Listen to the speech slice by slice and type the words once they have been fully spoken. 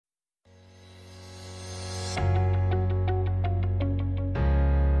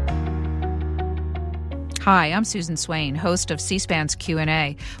Hi, I'm Susan Swain, host of C-SPAN's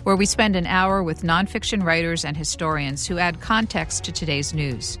Q&A, where we spend an hour with nonfiction writers and historians who add context to today's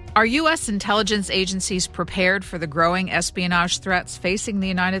news. Are U.S. intelligence agencies prepared for the growing espionage threats facing the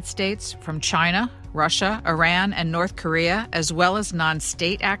United States from China, Russia, Iran, and North Korea, as well as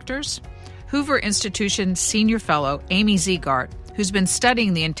non-state actors? Hoover Institution senior fellow Amy Zegart, who's been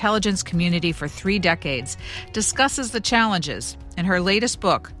studying the intelligence community for 3 decades, discusses the challenges in her latest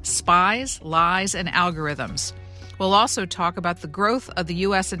book, Spies, Lies, and Algorithms. We'll also talk about the growth of the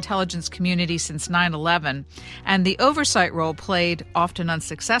U.S. intelligence community since 9/11 and the oversight role played, often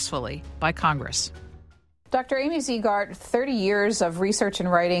unsuccessfully, by Congress. Dr. Amy Zegart, 30 years of research and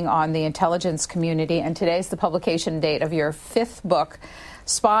writing on the intelligence community, and today's the publication date of your 5th book,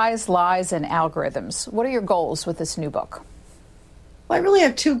 Spies, Lies, and Algorithms. What are your goals with this new book? Well, I really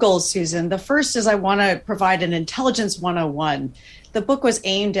have 2 goals, Susan. The first is I want to provide an intelligence 101. The book was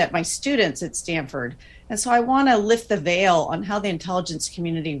aimed at my students at Stanford. And so I want to lift the veil on how the intelligence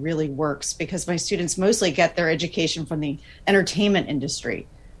community really works, because my students mostly get their education from the entertainment industry.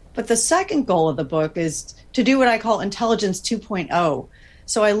 But the second goal of the book is to do what I call intelligence 2.0.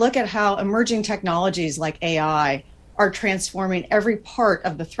 So I look at how emerging technologies like AI are transforming every part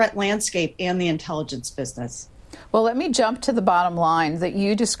of the threat landscape and the intelligence business. Well, let me jump to the bottom line that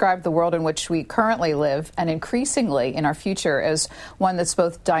you describe the world in which we currently live, and increasingly in our future, as one that's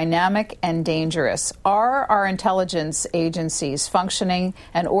both dynamic and dangerous. Are our intelligence agencies functioning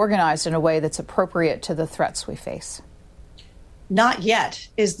and organized in a way that's appropriate to the threats we face? Not yet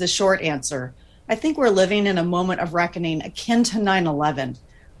is the short answer. I think we're living in a moment of reckoning akin to 9/11,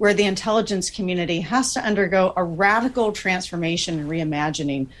 where the intelligence community has to undergo a radical transformation and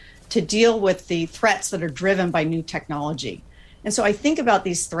reimagining to deal with the threats that are driven by new technology. And so I think about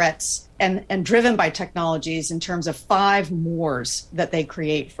these threats and driven by technologies in terms of 5 mores that they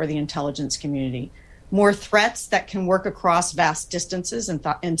create for the intelligence community. More threats that can work across vast distances in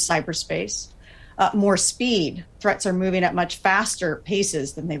cyberspace. More speed. Threats are moving at much faster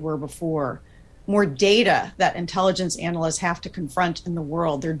paces than they were before. More data that intelligence analysts have to confront in the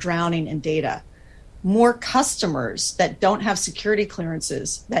world. They're drowning in data. More customers that don't have security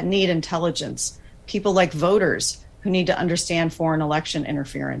clearances that need intelligence, people like voters who need to understand foreign election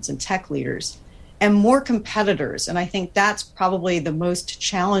interference, and tech leaders, and more competitors. And I think that's probably the most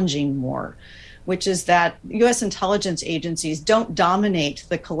challenging more, which is that U.S. intelligence agencies don't dominate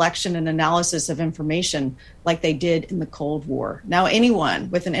the collection and analysis of information like they did in the Cold War. Now,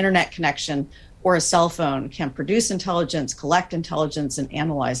 anyone with an internet connection or a cell phone can produce intelligence, collect intelligence, and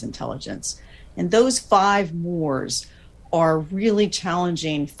analyze intelligence. And those 5 mores are really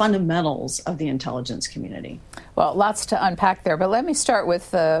challenging fundamentals of the intelligence community. Well, lots to unpack there, but let me start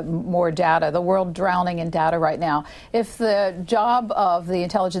with more data, the world drowning in data right now. If the job of the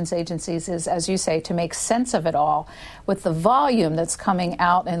intelligence agencies is, as you say, to make sense of it all, with the volume that's coming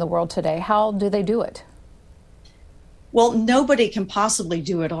out in the world today, how do they do it? Well, nobody can possibly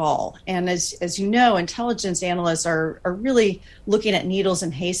do it all. And as you know, intelligence analysts are really looking at needles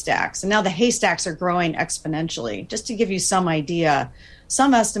in haystacks. And now the haystacks are growing exponentially. Just to give you some idea,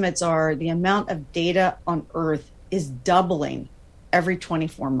 some estimates are the amount of data on Earth is doubling every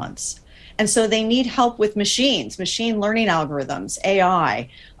 24 months. And so they need help with machines, machine learning algorithms, AI,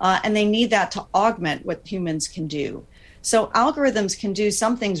 and they need that to augment what humans can do. So algorithms can do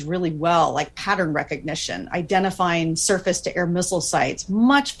some things really well, like pattern recognition, identifying surface-to-air missile sites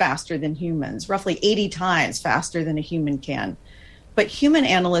much faster than humans, roughly 80 times faster than a human can. But human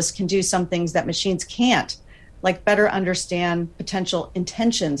analysts can do some things that machines can't, like better understand potential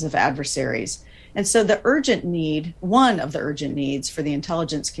intentions of adversaries. And so the urgent need, one of the urgent needs for the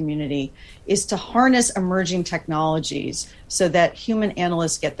intelligence community, is to harness emerging technologies so that human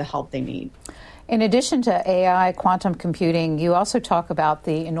analysts get the help they need. In addition to AI, quantum computing, you also talk about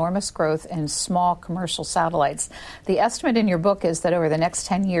the enormous growth in small commercial satellites. The estimate in your book is that over the next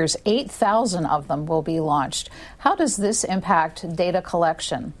 10 years, 8,000 of them will be launched. How does this impact data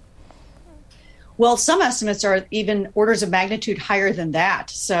collection? Well, some estimates are even orders of magnitude higher than that.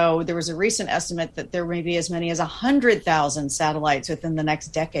 So there was a recent estimate that there may be as many as 100,000 satellites within the next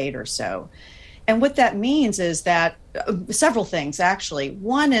decade or so. And what that means is that several things, actually.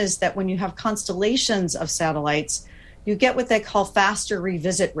 One is that when you have constellations of satellites, you get what they call faster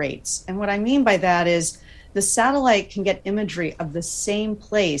revisit rates. And what I mean by that is the satellite can get imagery of the same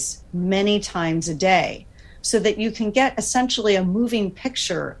place many times a day, so that you can get essentially a moving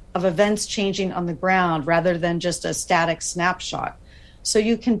picture of events changing on the ground rather than just a static snapshot. So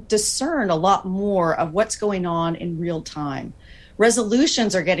you can discern a lot more of what's going on in real time.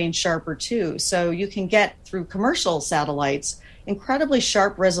 Resolutions are getting sharper too. So you can get, through commercial satellites, incredibly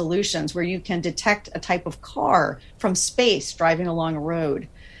sharp resolutions where you can detect a type of car from space driving along a road.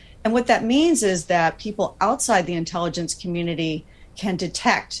 And what that means is that people outside the intelligence community can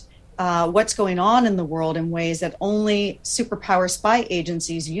detect what's going on in the world in ways that only superpower spy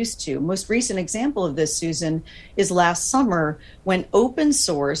agencies used to. Most recent example of this, Susan, is last summer when open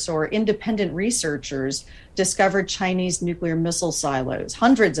source or independent researchers discovered Chinese nuclear missile silos,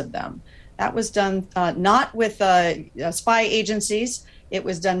 hundreds of them. That was done not with spy agencies. It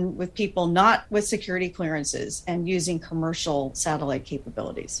was done with people not with security clearances and using commercial satellite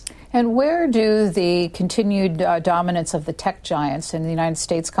capabilities. And where do the continued dominance of the tech giants in the United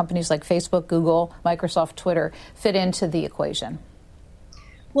States, companies like Facebook, Google, Microsoft, Twitter, fit into the equation?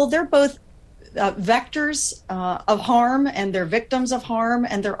 Well, they're both vectors of harm, and they're victims of harm,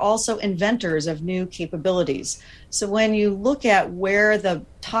 and they're also inventors of new capabilities. So when you look at where the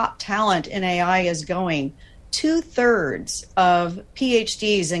top talent in AI is going, 2/3 of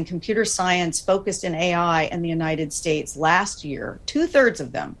PhDs in computer science focused in AI in the United States last year, 2/3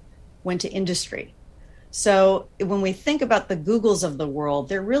 of them went to industry. So when we think about the Googles of the world,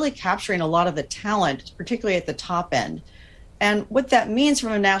 they're really capturing a lot of the talent, particularly at the top end. And what that means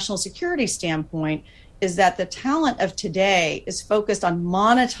from a national security standpoint is that the talent of today is focused on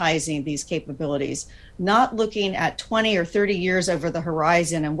monetizing these capabilities, not looking at 20 or 30 years over the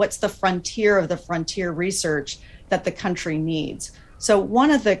horizon and what's the frontier of the frontier research that the country needs. So one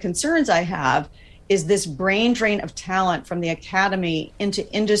of the concerns I have is this brain drain of talent from the academy into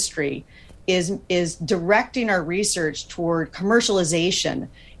industry is directing our research toward commercialization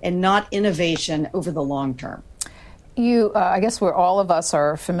and not innovation over the long term. I guess all of us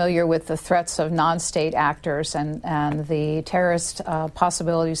are familiar with the threats of non-state actors and the terrorist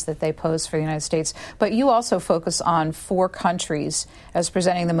possibilities that they pose for the United States. But you also focus on 4 countries as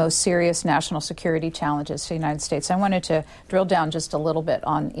presenting the most serious national security challenges to the United States. I wanted to drill down just a little bit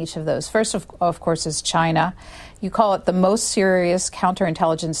on each of those. First, of course, is China. You call it the most serious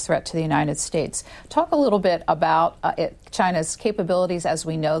counterintelligence threat to the United States. Talk a little bit about China's capabilities as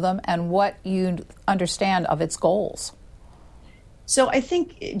we know them and what you understand of its goals. So I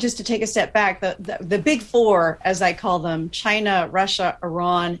think, just to take a step back, the big 4, as I call them, China, Russia,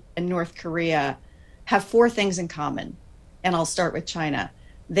 Iran, and North Korea, have 4 things in common. And I'll start with China.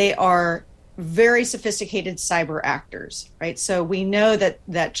 They are very sophisticated cyber actors, right? So we know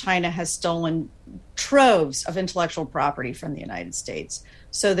that China has stolen troves of intellectual property from the United States.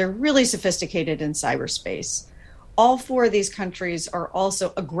 So they're really sophisticated in cyberspace. All 4 of these countries are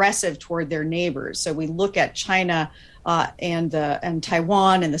also aggressive toward their neighbors. So we look at China and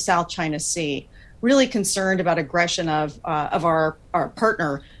Taiwan and the South China Sea, really concerned about aggression of our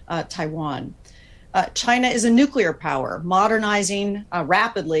partner, Taiwan. China is a nuclear power, modernizing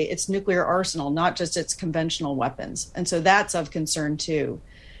rapidly its nuclear arsenal, not just its conventional weapons. And so that's of concern too.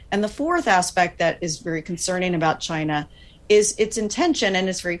 And the 4th aspect that is very concerning about China is its intention, and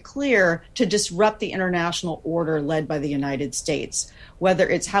it's very clear, to disrupt the international order led by the United States, whether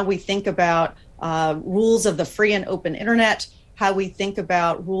it's how we think about rules of the free and open internet, how we think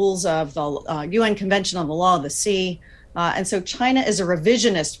about rules of the UN Convention on the Law of the Sea. And so China is a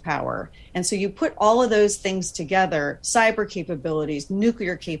revisionist power. And so you put all of those things together, cyber capabilities,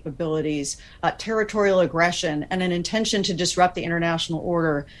 nuclear capabilities, territorial aggression, and an intention to disrupt the international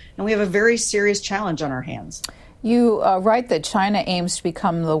order. And we have a very serious challenge on our hands. You write that China aims to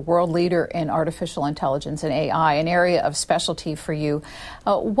become the world leader in artificial intelligence and AI, an area of specialty for you.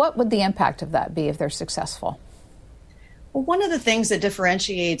 What would the impact of that be if they're successful? Well, one of the things that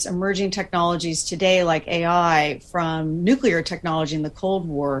differentiates emerging technologies today, like AI, from nuclear technology in the Cold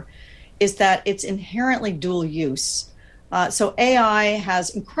War is that it's inherently dual use. So AI has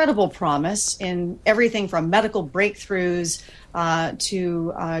incredible promise in everything from medical breakthroughs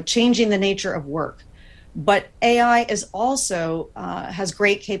to changing the nature of work. But AI is also has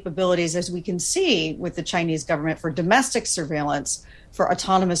great capabilities, as we can see with the Chinese government, for domestic surveillance, for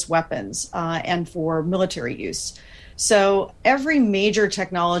autonomous weapons, and for military use. So every major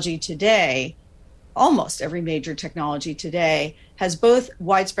technology today, almost every major technology today, has both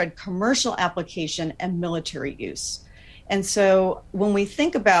widespread commercial application and military use. And so when we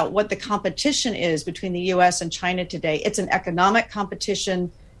think about what the competition is between the US and China today, it's an economic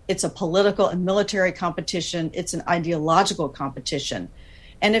competition, it's a political and military competition, it's an ideological competition.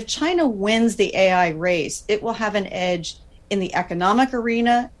 And if China wins the AI race, it will have an edge in the economic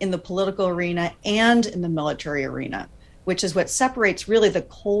arena, in the political arena, and in the military arena, which is what separates really the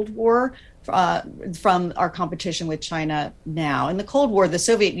Cold War from our competition with China now. In the Cold War, the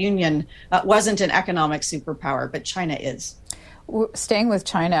Soviet Union wasn't an economic superpower, but China is. Staying with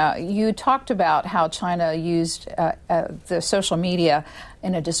China, you talked about how China used the social media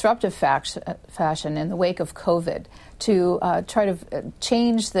in a disruptive fashion in the wake of COVID to try to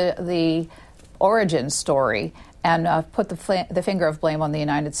change the origin story and put the finger of blame on the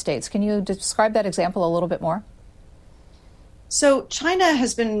United States. Can you describe that example a little bit more? So China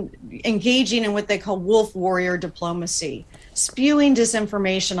has been engaging in what they call wolf warrior diplomacy, spewing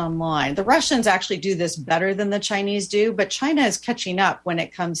disinformation online. The Russians actually do this better than the Chinese do, but China is catching up when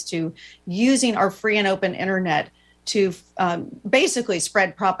it comes to using our free and open internet to basically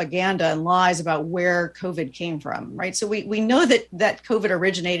spread propaganda and lies about where COVID came from, right? So we know that COVID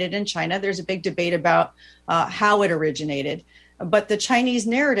originated in China. There's a big debate about how it originated. But the Chinese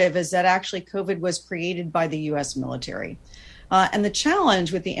narrative is that actually COVID was created by the U.S. military. And the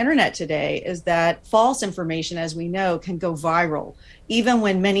challenge with the internet today is that false information, as we know, can go viral, even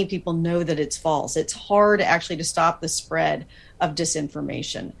when many people know that it's false. It's hard actually to stop the spread of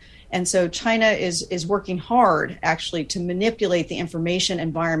disinformation. And so China is working hard actually to manipulate the information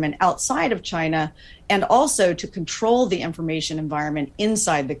environment outside of China and also to control the information environment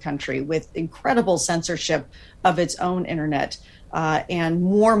inside the country with incredible censorship of its own internet and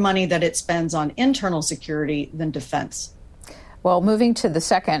more money that it spends on internal security than defense. Well, moving to the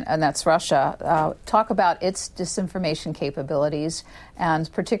second, and that's Russia, talk about its disinformation capabilities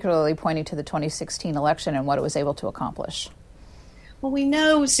and particularly pointing to the 2016 election and what it was able to accomplish. Well, we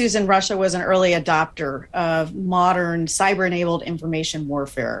know, Susan, Russia was an early adopter of modern cyber-enabled information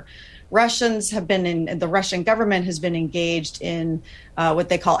warfare. The Russian government has been engaged in what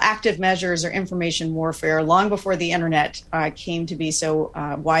they call active measures or information warfare long before the internet came to be so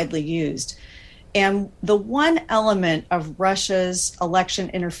widely used. And the one element of Russia's election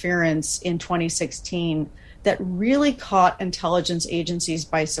interference in 2016 that really caught intelligence agencies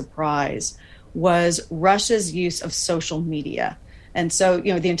by surprise was Russia's use of social media. And so,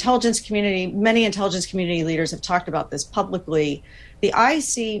 the intelligence community, many intelligence community leaders have talked about this publicly. The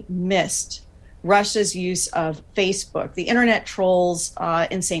IC missed Russia's use of Facebook, the internet trolls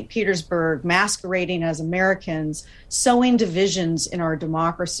in St. Petersburg masquerading as Americans, sowing divisions in our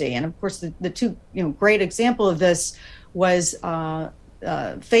democracy. And of course, the two great example of this was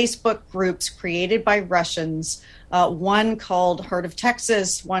Facebook groups created by Russians, one called Heart of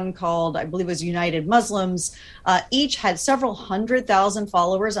Texas, one called, I believe it was United Muslims. Each had several 100,000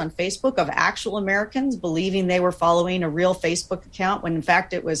 followers on Facebook of actual Americans believing they were following a real Facebook account when in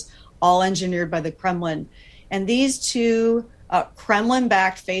fact it was all engineered by the Kremlin. And these two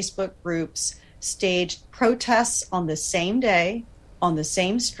Kremlin-backed Facebook groups staged protests on the same day, on the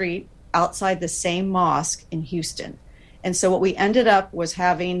same street, outside the same mosque in Houston. And so what we ended up was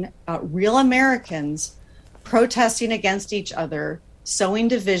having real Americans protesting against each other, sowing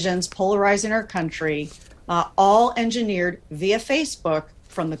divisions, polarizing our country, all engineered via Facebook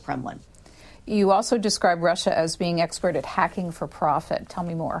from the Kremlin. You also describe Russia as being expert at hacking for profit. Tell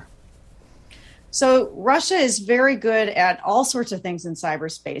me more. So Russia is very good at all sorts of things in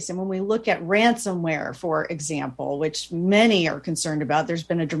cyberspace. And when we look at ransomware, for example, which many are concerned about, there's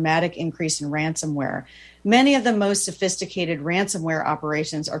been a dramatic increase in ransomware. Many of the most sophisticated ransomware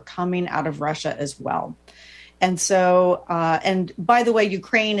operations are coming out of Russia as well. And so, and by the way,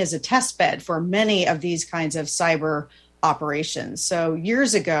 Ukraine is a test bed for many of these kinds of cyber operations. So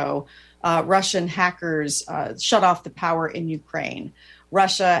years ago, Russian hackers shut off the power in Ukraine.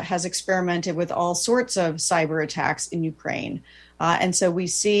 Russia has experimented with all sorts of cyber attacks in Ukraine. And so we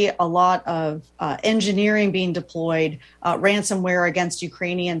see a lot of engineering being deployed, ransomware against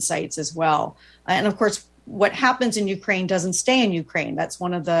Ukrainian sites as well. And of course, what happens in Ukraine doesn't stay in Ukraine. That's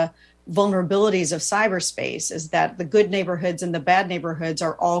one of the vulnerabilities of cyberspace, is that the good neighborhoods and the bad neighborhoods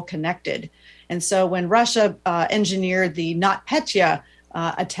are all connected. And so when Russia engineered the NotPetya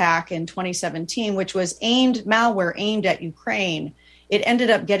attack in 2017, which was malware aimed at Ukraine, it ended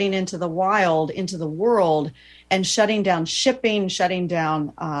up getting into the wild, into the world, and shutting down shipping, shutting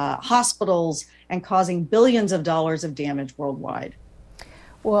down hospitals, and causing billions of dollars of damage worldwide.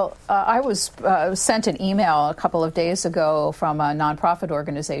 Well, I was sent an email a couple of days ago from a nonprofit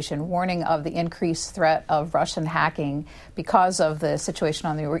organization warning of the increased threat of Russian hacking because of the situation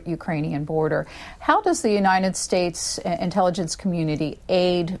on the Ukrainian border. How does the United States intelligence community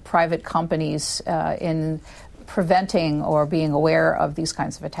aid private companies in preventing or being aware of these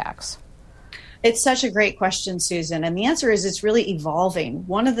kinds of attacks? It's such a great question, Susan. And the answer is it's really evolving.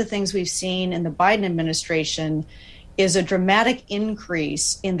 One of the things we've seen in the Biden administration is a dramatic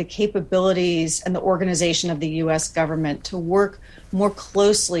increase in the capabilities and the organization of the U.S. government to work more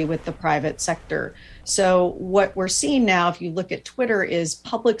closely with the private sector. So what we're seeing now, if you look at Twitter, is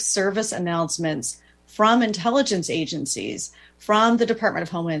public service announcements from intelligence agencies from the Department of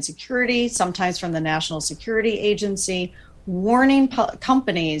Homeland Security, sometimes from the National Security Agency, warning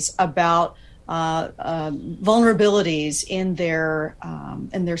companies about vulnerabilities in their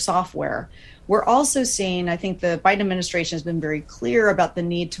software. We're also seeing, I think the Biden administration has been very clear about the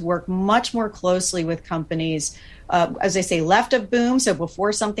need to work much more closely with companies, as they say, left of boom, so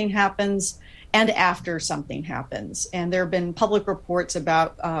before something happens, and after something happens. And there have been public reports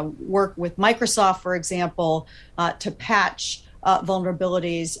about work with Microsoft, for example, to patch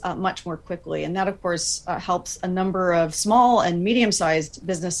vulnerabilities much more quickly. And that, of course, helps a number of small and medium-sized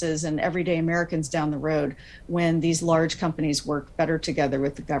businesses and everyday Americans down the road when these large companies work better together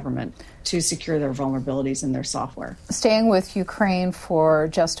with the government to secure their vulnerabilities in their software. Staying with Ukraine for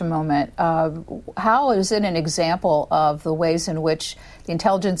just a moment, how is it an example of the ways in which the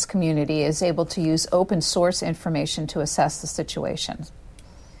intelligence community is able to use open source information to assess the situation?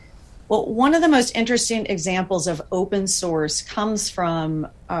 Well, one of the most interesting examples of open source comes from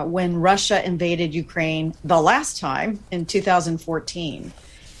when Russia invaded Ukraine the last time in 2014.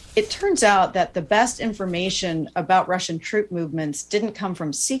 It turns out that the best information about Russian troop movements didn't come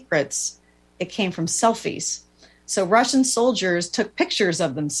from secrets, it came from selfies. So Russian soldiers took pictures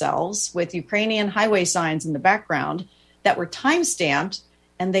of themselves with Ukrainian highway signs in the background that were time-stamped,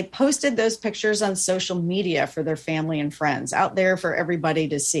 and they posted those pictures on social media for their family and friends out there for everybody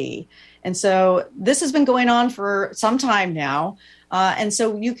to see. And so this has been going on for some time now. And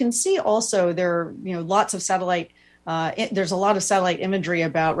so you can see also there are, lots of satellite, there's a lot of satellite imagery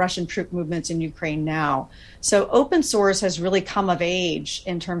about Russian troop movements in Ukraine now. So open source has really come of age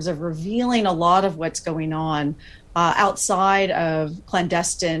in terms of revealing a lot of what's going on outside of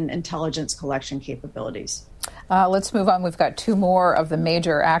clandestine intelligence collection capabilities. Let's move on. We've got two more of the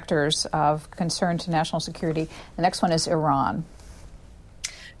major actors of concern to national security. The next one is Iran.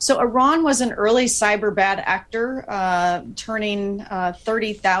 So Iran was an early cyber bad actor, turning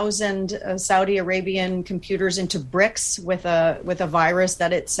 30,000 Saudi Arabian computers into bricks with a virus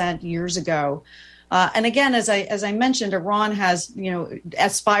that it sent years ago. And again, as I mentioned, Iran has,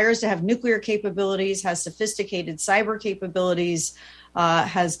 aspires to have nuclear capabilities, has sophisticated cyber capabilities,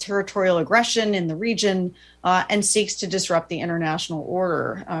 has territorial aggression in the region, and seeks to disrupt the international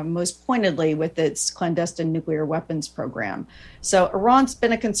order, most pointedly with its clandestine nuclear weapons program. So Iran's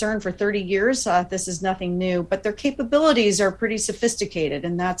been a concern for 30 years. This is nothing new, but their capabilities are pretty sophisticated,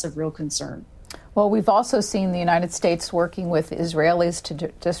 and that's of real concern. Well, we've also seen the United States working with Israelis to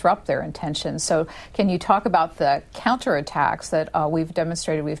disrupt their intentions. So can you talk about the counterattacks that we've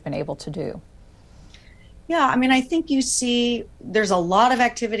demonstrated we've been able to do? Yeah, I think you see there's a lot of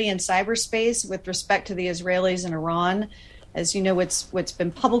activity in cyberspace with respect to the Israelis and Iran. As you know, what's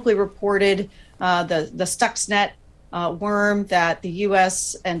been publicly reported, the Stuxnet worm that the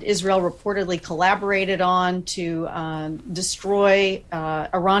U.S. and Israel reportedly collaborated on to destroy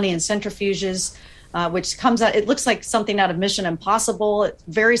Iranian centrifuges, which comes out, it looks like something out of Mission Impossible. It's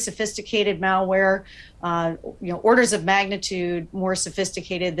very sophisticated malware, orders of magnitude more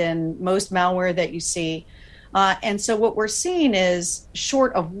sophisticated than most malware that you see. And so what we're seeing is,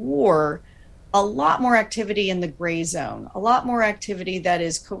 short of war, a lot more activity in the gray zone, a lot more activity that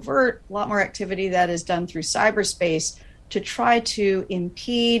is covert, a lot more activity that is done through cyberspace to try to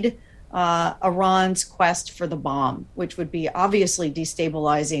impede Iran's quest for the bomb, which would be obviously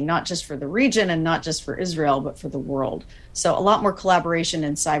destabilizing, not just for the region and not just for Israel, but for the world. So a lot more collaboration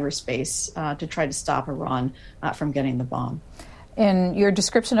in cyberspace to try to stop Iran from getting the bomb. In your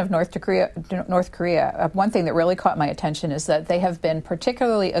description of North Korea, one thing that really caught my attention is that they have been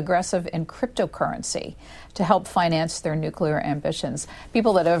particularly aggressive in cryptocurrency to help finance their nuclear ambitions.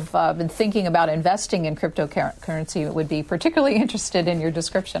 People that have been thinking about investing in cryptocurrency would be particularly interested in your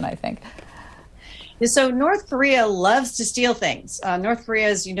description, I think. So North Korea loves to steal things. North Korea,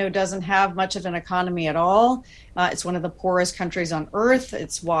 as you know, doesn't have much of an economy at all. It's one of the poorest countries on earth.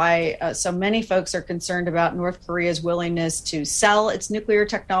 It's why so many folks are concerned about North Korea's willingness to sell its nuclear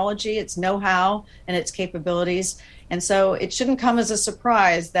technology, its know-how, and its capabilities. And so it shouldn't come as a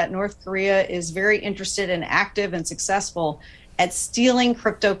surprise that North Korea is very interested and active and successful at stealing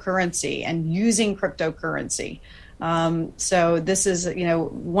cryptocurrency and using cryptocurrency. So this is,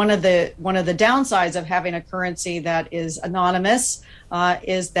 one of the downsides of having a currency that is anonymous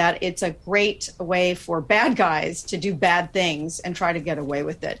is that it's a great way for bad guys to do bad things and try to get away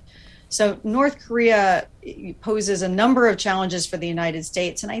with it. So North Korea poses a number of challenges for the United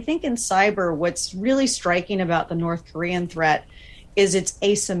States. And I think in cyber, what's really striking about the North Korean threat is it's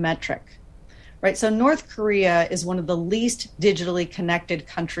asymmetric, right? So North Korea is one of the least digitally connected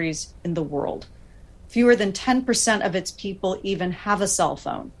countries in the world. Fewer than 10% of its people even have a cell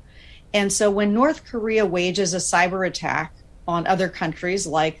phone. And so when North Korea wages a cyber attack on other countries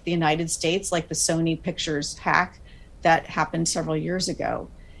like the United States, like the Sony Pictures hack that happened several years ago.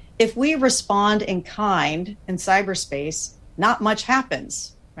 If we respond in kind in cyberspace, not much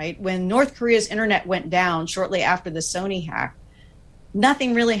happens, right? When North Korea's internet went down shortly after the Sony hack,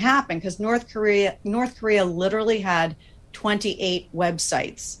 nothing really happened because North Korea literally had 28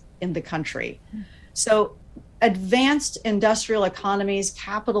 websites in the country. So advanced industrial economies,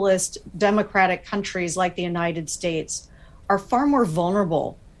 capitalist, democratic countries like the United States are far more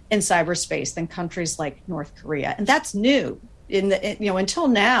vulnerable in cyberspace than countries like North Korea. And that's new. Until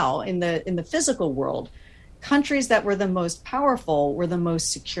now in the physical world, countries that were the most powerful were the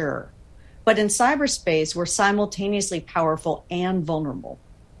most secure. But in cyberspace, we're simultaneously powerful and vulnerable.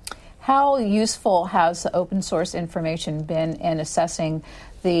 How useful has the open source information been in assessing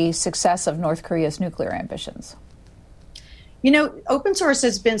the success of North Korea's nuclear ambitions? Open source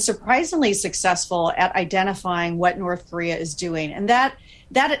has been surprisingly successful at identifying what North Korea is doing. And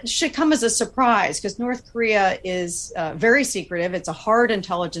that should come as a surprise because North Korea is very secretive. It's a hard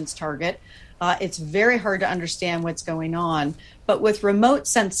intelligence target. It's very hard to understand what's going on. But with remote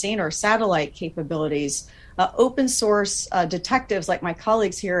sensing or satellite capabilities, open source detectives like my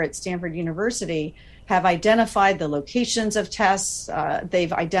colleagues here at Stanford University have identified the locations of tests.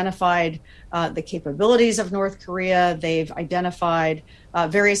 They've identified the capabilities of North Korea. They've identified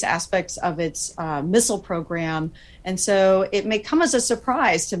various aspects of its missile program. And so it may come as a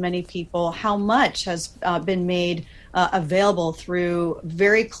surprise to many people how much has been made available through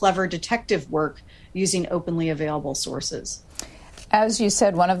very clever detective work using openly available sources. As you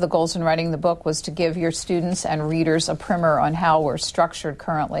said, one of the goals in writing the book was to give your students and readers a primer on how we're structured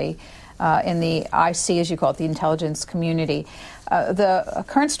currently in the IC, as you call it, the intelligence community. The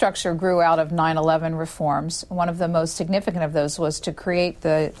current structure grew out of 9/11 reforms. One of the most significant of those was to create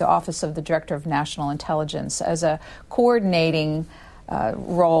the Office of the Director of National Intelligence as a coordinating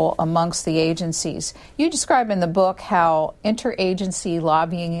role amongst the agencies. You describe in the book how interagency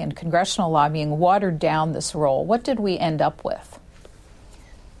lobbying and congressional lobbying watered down this role. What did we end up with?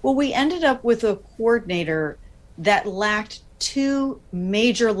 Well, we ended up with a coordinator that lacked two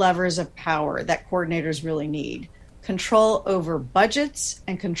major levers of power that coordinators really need: control over budgets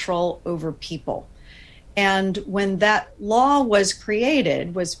and control over people. And when that law was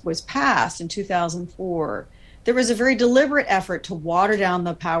created, was passed in 2004, there was a very deliberate effort to water down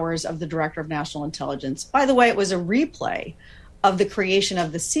the powers of the Director of National Intelligence. By the way, it was a replay of the creation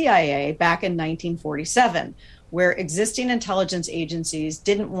of the CIA back in 1947, where existing intelligence agencies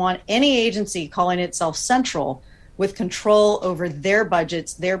didn't want any agency calling itself central with control over their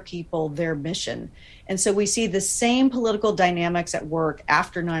budgets, their people, their mission. And so we see the same political dynamics at work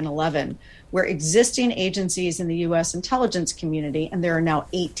after 9/11, where existing agencies in the U.S. intelligence community, and there are now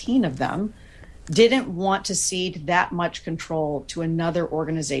 18 of them, didn't want to cede that much control to another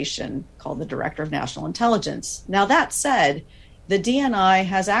organization called the Director of National Intelligence. Now, that said, the DNI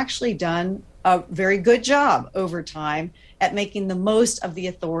has actually done a very good job over time at making the most of the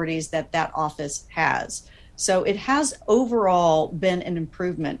authorities that office has. So it has overall been an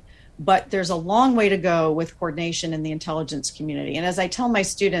improvement, but there's a long way to go with coordination in the intelligence community. And as I tell my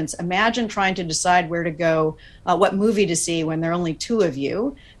students, imagine trying to decide where to go, what movie to see when there are only two of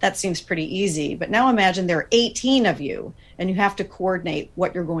you. That seems pretty easy. But now imagine there are 18 of you and you have to coordinate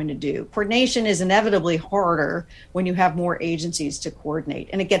what you're going to do. Coordination is inevitably harder when you have more agencies to coordinate,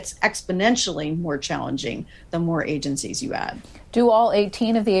 and it gets exponentially more challenging the more agencies you add. Do all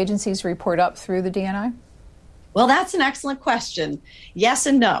 18 of the agencies report up through the DNI? Well, that's an excellent question. Yes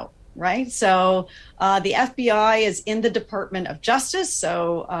and no, right? So the FBI is in the Department of Justice,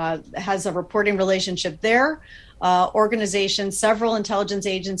 so has a reporting relationship there. Organizations, several intelligence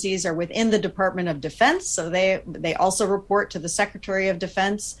agencies are within the Department of Defense, so they also report to the Secretary of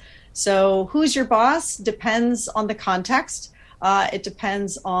Defense. So who's your boss depends on the context. It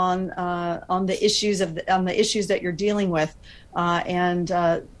depends on the issues that you're dealing with. And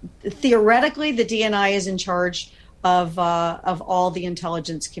theoretically, the DNI is in charge of all the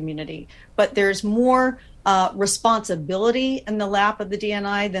intelligence community. But there's more responsibility in the lap of the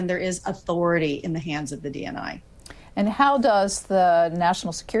DNI than there is authority in the hands of the DNI. And how does the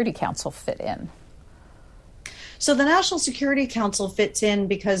National Security Council fit in? So the National Security Council fits in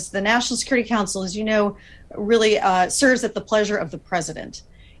because the National Security Council, as you know, really serves at the pleasure of the president.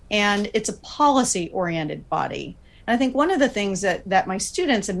 And it's a policy-oriented body. And I think one of the things that my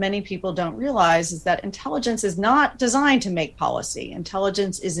students and many people don't realize is that intelligence is not designed to make policy.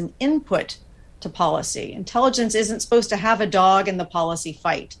 Intelligence is an input to policy. Intelligence isn't supposed to have a dog in the policy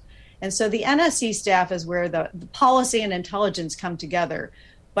fight. And so the NSC staff is where the policy and intelligence come together.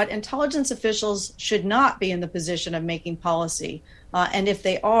 But intelligence officials should not be in the position of making policy. And if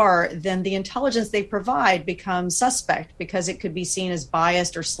they are, then the intelligence they provide becomes suspect because it could be seen as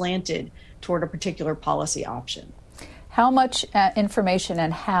biased or slanted toward a particular policy option. How much information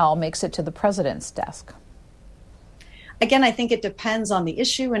and how makes it to the president's desk? Again, I think it depends on the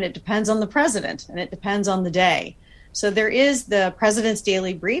issue, and it depends on the president, and it depends on the day. So there is the president's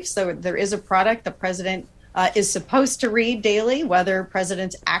daily brief. So there is a product the president is supposed to read daily. Whether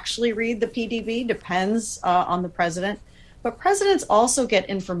presidents actually read the PDB depends on the president. But presidents also get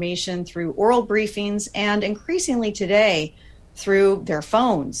information through oral briefings and increasingly today through their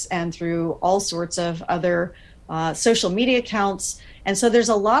phones and through all sorts of other social media accounts. And so there's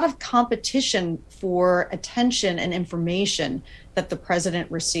a lot of competition for attention and information that the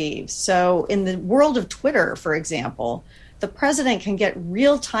president receives. So in the world of Twitter, for example, the president can get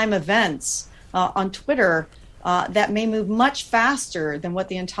real-time events on Twitter that may move much faster than what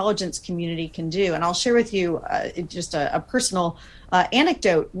the intelligence community can do. And I'll share with you just a personal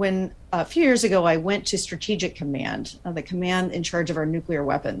anecdote. When a few years ago, I went to Strategic Command, the command in charge of our nuclear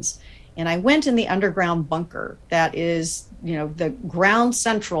weapons. And I went in the underground bunker that is, the ground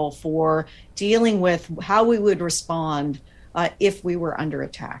central for dealing with how we would respond if we were under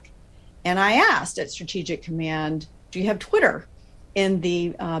attack. And I asked at Strategic Command, do you have Twitter in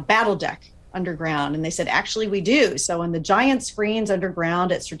the battle deck underground? And they said, actually, we do. So in the giant screens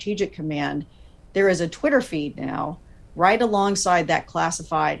underground at Strategic Command, there is a Twitter feed now right alongside that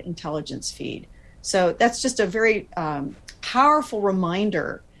classified intelligence feed. So that's just a very powerful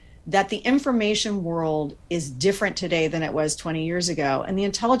reminder that the information world is different today than it was 20 years ago. And the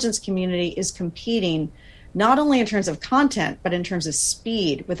intelligence community is competing not only in terms of content, but in terms of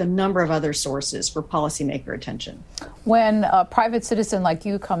speed with a number of other sources for policymaker attention. When a private citizen like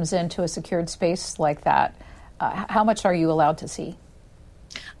you comes into a secured space like that, how much are you allowed to see?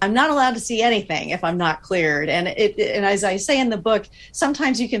 I'm not allowed to see anything if I'm not cleared. And as I say in the book,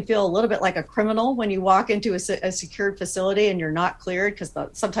 sometimes you can feel a little bit like a criminal when you walk into a secured facility and you're not cleared because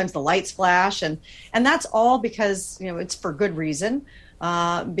sometimes the lights flash. And that's all because, it's for good reason,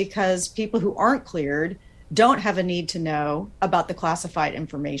 because people who aren't cleared don't have a need to know about the classified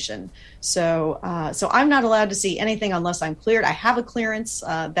information. So I'm not allowed to see anything unless I'm cleared. I have a clearance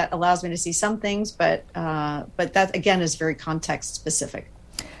that allows me to see some things, but that, again, is very context specific.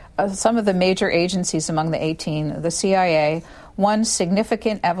 Some of the major agencies among the 18, the CIA, one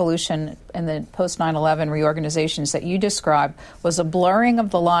significant evolution in the post-9/11 reorganizations that you described was a blurring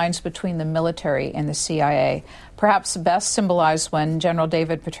of the lines between the military and the CIA, perhaps best symbolized when General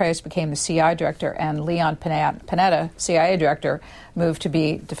David Petraeus became the CIA director and Leon Panetta, CIA director, moved to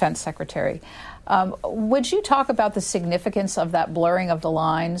be defense secretary. Would you talk about the significance of that blurring of the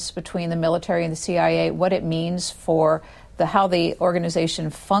lines between the military and the CIA, what it means for how the organization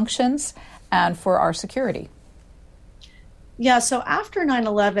functions and for our security? Yeah, so after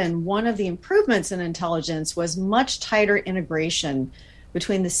 9/11, one of the improvements in intelligence was much tighter integration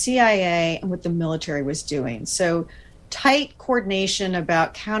between the CIA and what the military was doing. So tight coordination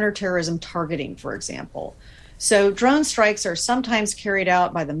about counterterrorism targeting, for example. So drone strikes are sometimes carried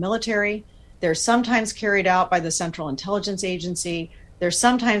out by the military. They're sometimes carried out by the Central Intelligence Agency. They're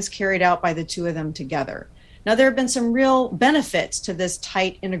sometimes carried out by the two of them together. Now, there have been some real benefits to this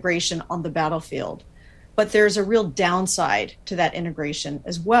tight integration on the battlefield, but there's a real downside to that integration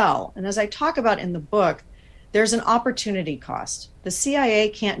as well. And as I talk about in the book, there's an opportunity cost. The CIA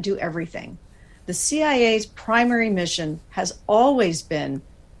can't do everything. The CIA's primary mission has always been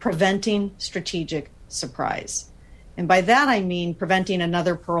preventing strategic surprise. And by that, I mean preventing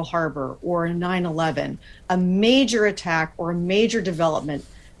another Pearl Harbor or a 9/11, a major attack or a major development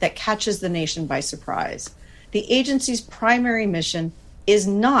that catches the nation by surprise. The agency's primary mission is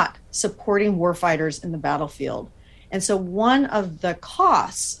not supporting warfighters in the battlefield. And so one of the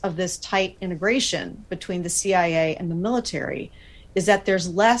costs of this tight integration between the CIA and the military is that there's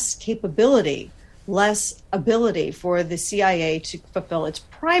less capability, less ability for the CIA to fulfill its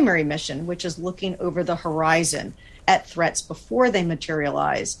primary mission, which is looking over the horizon at threats before they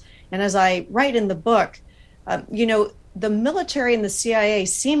materialize. And as I write in the book, the military and the CIA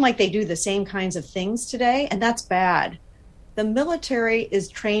seem like they do the same kinds of things today, and that's bad. The military is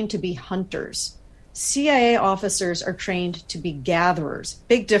trained to be hunters. CIA officers are trained to be gatherers.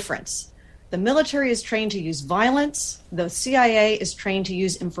 Big difference. The military is trained to use violence. The CIA is trained to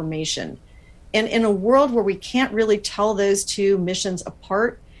use information. And in a world where we can't really tell those two missions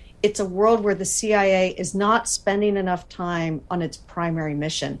apart, it's a world where the CIA is not spending enough time on its primary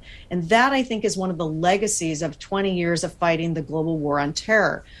mission. And that, I think, is one of the legacies of 20 years of fighting the global war on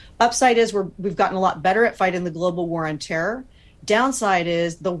terror. Upside is we've gotten a lot better at fighting the global war on terror. Downside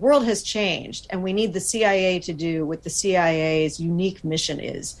is the world has changed, and we need the CIA to do what the CIA's unique mission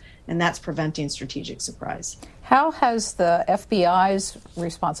is, and that's preventing strategic surprise. How has the FBI's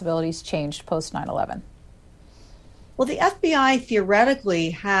responsibilities changed post 9/11? Well, the FBI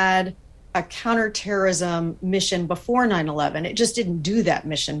theoretically had a counterterrorism mission before 9/11. It just didn't do that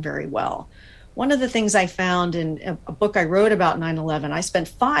mission very well. One of the things I found in a book I wrote about 9/11, I spent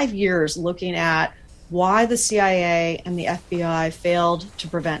 5 years looking at why the CIA and the FBI failed to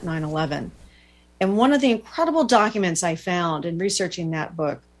prevent 9/11. And one of the incredible documents I found in researching that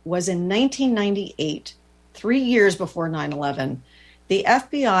book was in 1998, 3 years before 9/11, the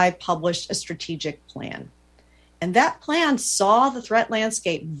FBI published a strategic plan. And that plan saw the threat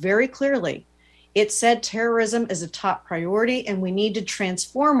landscape very clearly. It said terrorism is a top priority and we need to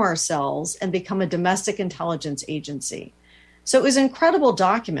transform ourselves and become a domestic intelligence agency. So it was an incredible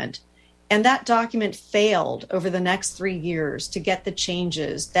document. And that document failed over the next 3 years to get the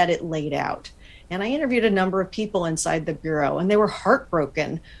changes that it laid out. And I interviewed a number of people inside the Bureau, and they were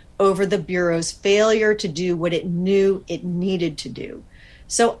heartbroken over the Bureau's failure to do what it knew it needed to do.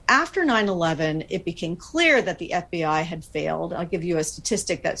 So after 9/11, it became clear that the FBI had failed. I'll give you a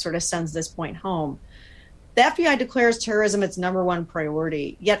statistic that sort of sends this point home. The FBI declares terrorism its number one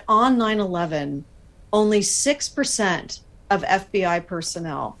priority, yet on 9/11, only 6% of FBI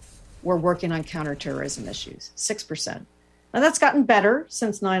personnel were working on counterterrorism issues, 6%. Now that's gotten better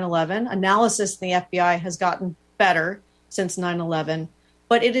since 9/11. Analysis in the FBI has gotten better since 9/11,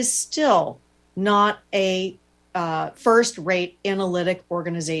 but it is still not a first-rate analytic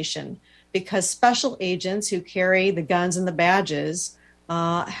organization because special agents who carry the guns and the badges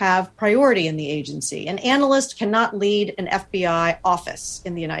have priority in the agency. An analyst cannot lead an FBI office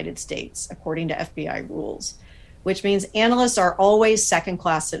in the United States, according to FBI rules, which means analysts are always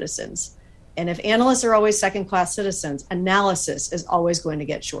second-class citizens. And if analysts are always second-class citizens, analysis is always going to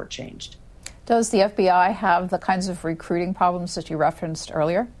get shortchanged. Does the FBI have the kinds of recruiting problems that you referenced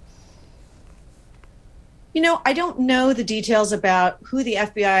earlier? You know, I don't know the details about who the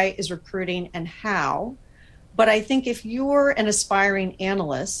FBI is recruiting and how, but I think if you're an aspiring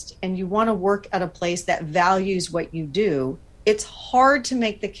analyst and you want to work at a place that values what you do, it's hard to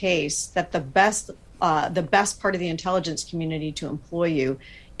make the case that the best part of the intelligence community to employ you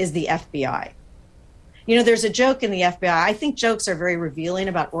is the FBI. You know, there's a joke in the FBI. I think jokes are very revealing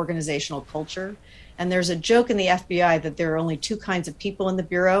about organizational culture. And there's a joke in the FBI that there are only two kinds of people in the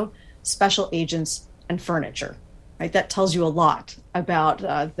Bureau, special agents and furniture. Right? That tells you a lot about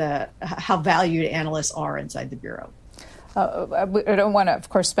how valued analysts are inside the Bureau. I don't want to, of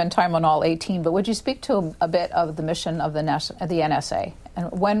course, spend time on all 18, but would you speak to a bit of the mission of the NSA?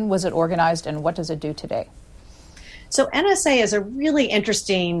 And when was it organized and what does it do today? So NSA is a really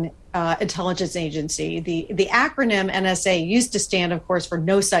interesting intelligence agency. The acronym NSA used to stand, of course, for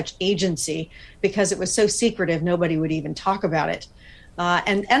no such agency because it was so secretive, nobody would even talk about it.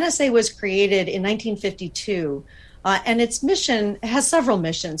 And NSA was created in 1952. And its mission has several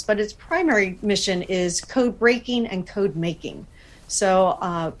missions, but its primary mission is code breaking and code making.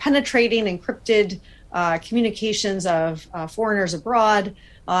 So penetrating encrypted communications of foreigners abroad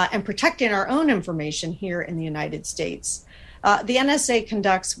and protecting our own information here in the United States. The NSA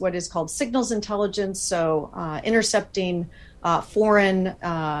conducts what is called signals intelligence, so intercepting foreign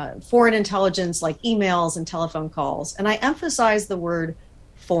intelligence like emails and telephone calls. And I emphasize the word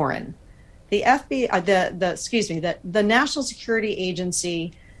foreign. The FBI, the National Security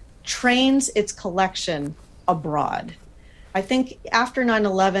Agency trains its collection abroad. I think after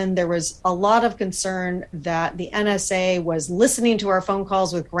 9/11, there was a lot of concern that the NSA was listening to our phone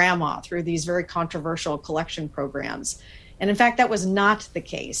calls with grandma through these very controversial collection programs. And in fact, that was not the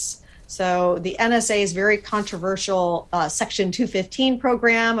case. So the NSA's very controversial Section 215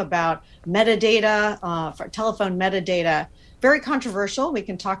 program about metadata, for telephone metadata, very controversial. We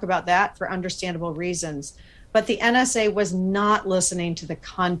can talk about that for understandable reasons. But the NSA was not listening to the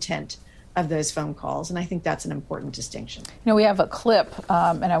content of those phone calls. And I think that's an important distinction. You know, we have a clip,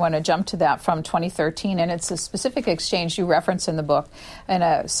 and I want to jump to that from 2013, and it's a specific exchange you reference in the book in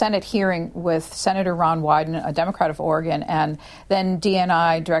a Senate hearing with Senator Ron Wyden, a Democrat of Oregon, and then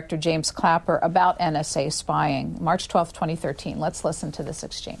DNI Director James Clapper about NSA spying, March 12, 2013. Let's listen to this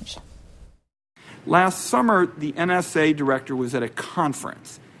exchange. Last summer, the NSA director was at a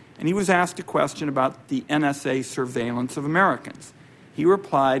conference, and he was asked a question about the NSA surveillance of Americans. He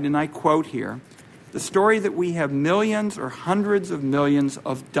replied, and I quote here, "The story that we have millions or hundreds of millions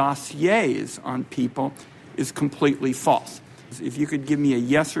of dossiers on people is completely false." If you could give me a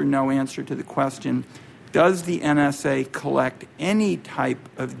yes or no answer to the question, does the NSA collect any type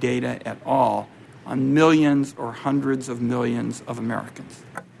of data at all on millions or hundreds of millions of Americans?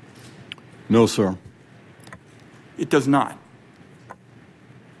 No, sir. It does not.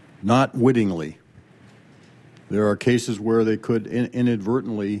 Not wittingly. There are cases where they could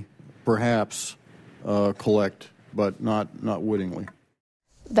inadvertently, perhaps, collect, but not wittingly.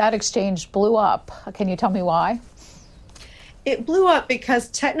 That exchange blew up. Can you tell me why? It blew up because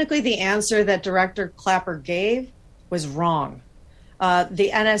technically the answer that Director Clapper gave was wrong. The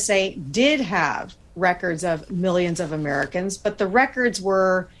NSA did have records of millions of Americans, but the records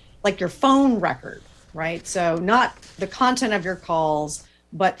were like your phone record, right? So not the content of your calls,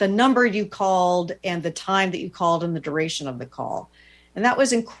 but the number you called and the time that you called and the duration of the call. And that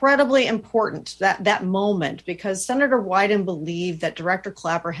was incredibly important, that moment, because Senator Wyden believed that Director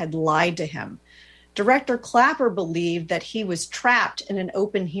Clapper had lied to him. Director Clapper believed that he was trapped in an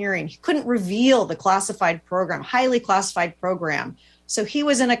open hearing. He couldn't reveal the classified program, highly classified program. So he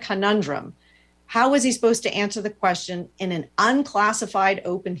was in a conundrum. How was he supposed to answer the question in an unclassified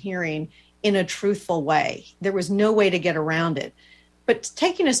open hearing in a truthful way? There was no way to get around it. But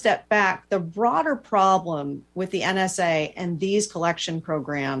taking a step back, the broader problem with the NSA and these collection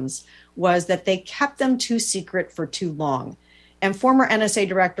programs was that they kept them too secret for too long. And former NSA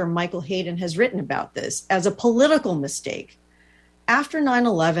Director Michael Hayden has written about this as a political mistake. After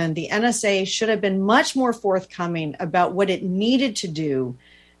 9/11, the NSA should have been much more forthcoming about what it needed to do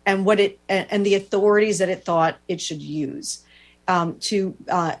and and the authorities that it thought it should use to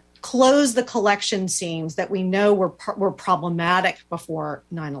close the collection seams that we know were problematic before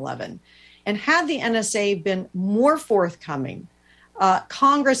 9/11. And had the NSA been more forthcoming,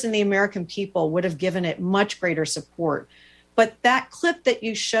 Congress and the American people would have given it much greater support. But that clip that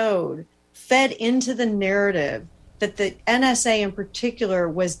you showed fed into the narrative that the NSA in particular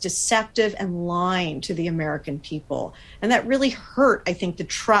was deceptive and lying to the American people. And that really hurt, I think, the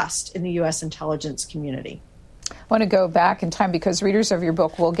trust in the U.S. intelligence community. I want to go back in time because readers of your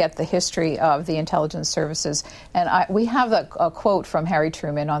book will get the history of the intelligence services. And we have a quote from Harry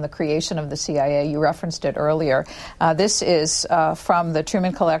Truman on the creation of the CIA. You referenced it earlier. This is from the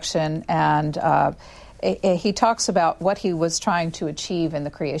Truman Collection, and he talks about what he was trying to achieve in the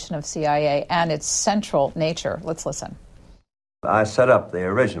creation of CIA and its central nature. Let's listen. I set up the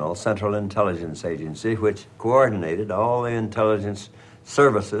original Central Intelligence Agency, which coordinated all the intelligence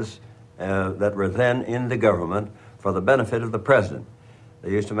services that were then in the government for the benefit of the president.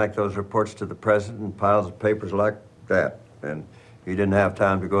 They used to make those reports to the president in piles of papers like that, and he didn't have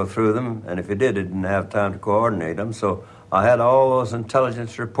time to go through them, and if he did, he didn't have time to coordinate them. So I had all those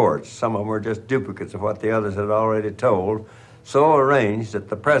intelligence reports. Some of them were just duplicates of what the others had already told, so arranged that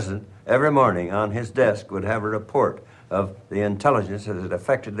the president every morning on his desk would have a report of the intelligence that had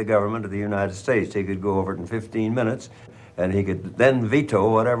affected the government of the United States. He could go over it in 15 minutes, and he could then veto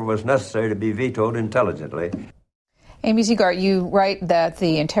whatever was necessary to be vetoed intelligently. Amy Zegart, you write that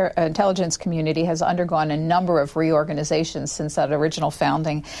the intelligence community has undergone a number of reorganizations since that original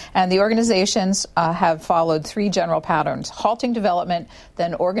founding, and the organizations have followed three general patterns: halting development,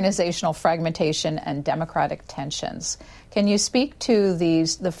 then organizational fragmentation, and democratic tensions. Can you speak to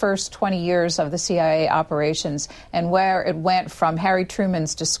the first 20 years of the CIA operations and where it went from Harry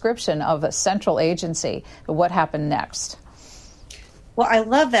Truman's description of a central agency to what happened next? Well, I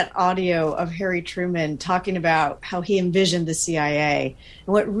love that audio of Harry Truman talking about how he envisioned the CIA.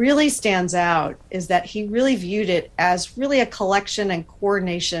 And what really stands out is that he really viewed it as really a collection and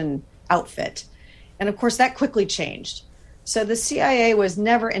coordination outfit. And of course, that quickly changed. So the CIA was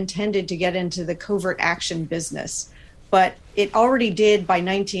never intended to get into the covert action business, but it already did by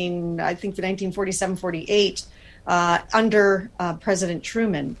 1947, 48, under President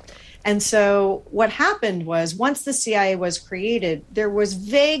Truman. And so what happened was, once the CIA was created, there was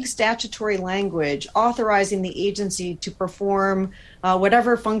vague statutory language authorizing the agency to perform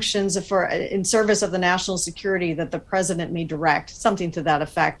whatever functions in service of the national security that the president may direct, something to that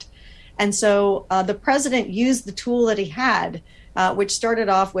effect. And so the president used the tool that he had, which started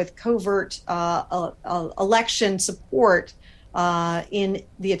off with covert election support in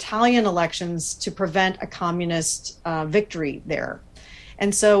the Italian elections to prevent a communist victory there.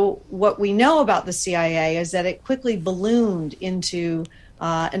 And so what we know about the CIA is that it quickly ballooned into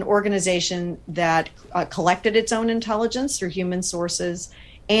an organization that collected its own intelligence through human sources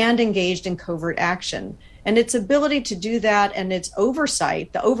and engaged in covert action. And its ability to do that and its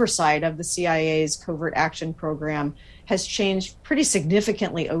oversight, the oversight of the CIA's covert action program, has changed pretty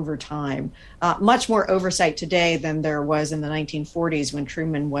significantly over time. Much more oversight today than there was in the 1940s when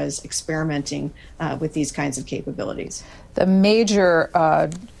Truman was experimenting with these kinds of capabilities. The major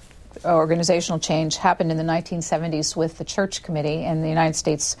organizational change happened in the 1970s with the Church Committee in the United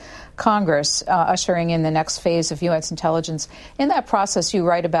States Congress, ushering in the next phase of U.S. intelligence. In that process, you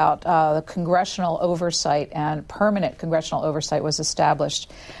write about the congressional oversight, and permanent congressional oversight was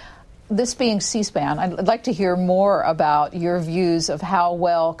established. This being C-SPAN, I'd like to hear more about your views of how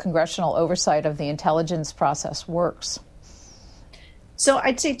well congressional oversight of the intelligence process works. So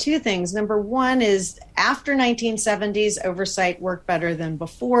I'd say two things. Number one is after 1970s, oversight worked better than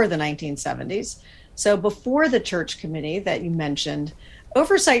before the 1970s. So before the Church Committee that you mentioned,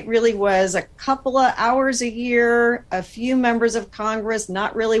 oversight really was a couple of hours a year, a few members of Congress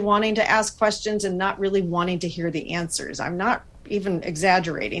not really wanting to ask questions and not really wanting to hear the answers. I'm not even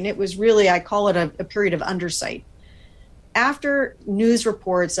exaggerating. It was really, I call it a period of undersight. After news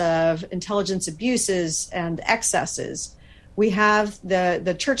reports of intelligence abuses and excesses, we have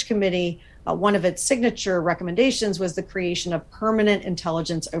the Church Committee, one of its signature recommendations was the creation of permanent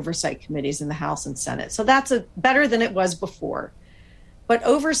intelligence oversight committees in the House and Senate. So that's better than it was before. But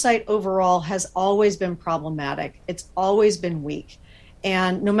oversight overall has always been problematic. It's always been weak.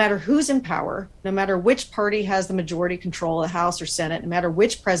 And no matter who's in power, no matter which party has the majority control of the House or Senate, no matter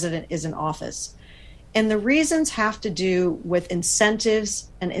which president is in office, and the reasons have to do with incentives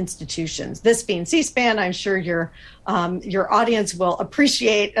and institutions. This being C-SPAN, I'm sure your audience will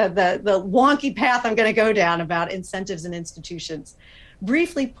appreciate the wonky path I'm going to go down about incentives and institutions.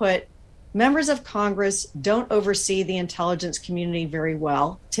 Briefly put, members of Congress don't oversee the intelligence community very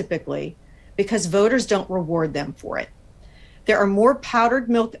well, typically, because voters don't reward them for it. There are more powdered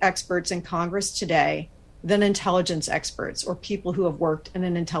milk experts in Congress today than intelligence experts or people who have worked in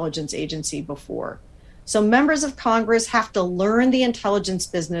an intelligence agency before. So members of Congress have to learn the intelligence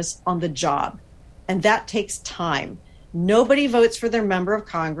business on the job, and that takes time. Nobody votes for their member of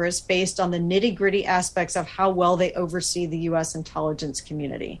Congress based on the nitty-gritty aspects of how well they oversee the U.S. intelligence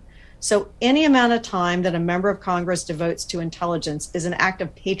community. So any amount of time that a member of Congress devotes to intelligence is an act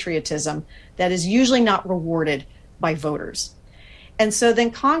of patriotism that is usually not rewarded by voters. And so then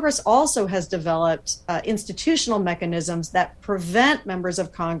Congress also has developed institutional mechanisms that prevent members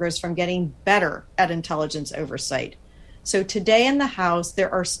of Congress from getting better at intelligence oversight. So today in the House,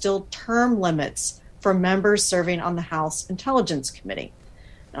 there are still term limits for members serving on the House Intelligence Committee.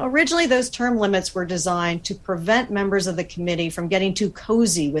 Now, originally, those term limits were designed to prevent members of the committee from getting too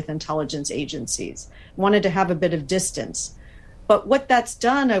cozy with intelligence agencies, wanted to have a bit of distance. But what that's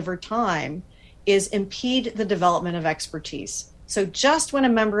done over time is impede the development of expertise. So just when a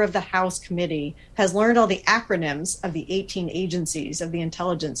member of the House committee has learned all the acronyms of the 18 agencies of the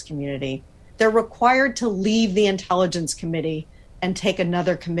intelligence community, they're required to leave the intelligence committee and take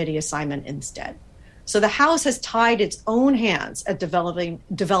another committee assignment instead. So the House has tied its own hands at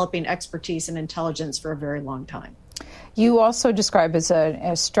developing expertise in intelligence for a very long time. You also describe as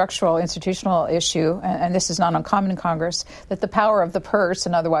a structural institutional issue, and this is not uncommon in Congress, that the power of the purse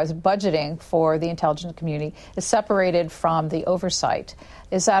and otherwise budgeting for the intelligence community is separated from the oversight.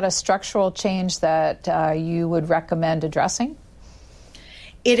 Is that a structural change that you would recommend addressing?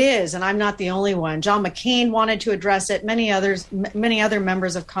 It is, and I'm not the only one. John McCain wanted to address it. Many other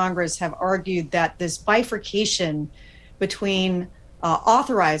members of Congress have argued that this bifurcation between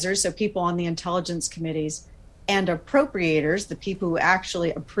authorizers, so people on the intelligence committees, and appropriators, the people who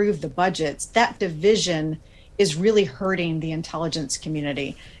actually approve the budgets, that division is really hurting the intelligence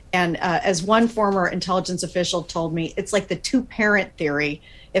community. And as one former intelligence official told me, it's like the two-parent theory.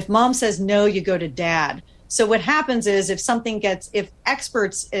 If mom says no, you go to dad. So what happens is if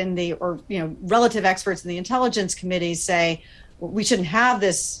experts in the, or relative experts in the intelligence committee say, well, we shouldn't have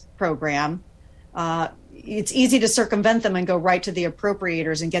this program, it's easy to circumvent them and go right to the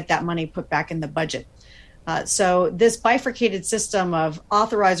appropriators and get that money put back in the budget. So this bifurcated system of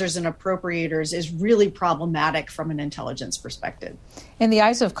authorizers and appropriators is really problematic from an intelligence perspective. In the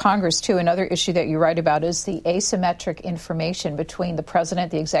eyes of Congress, too, another issue that you write about is the asymmetric information between the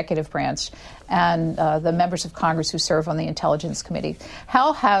president, the executive branch, and the members of Congress who serve on the Intelligence Committee.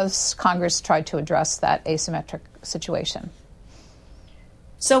 How has Congress tried to address that asymmetric situation?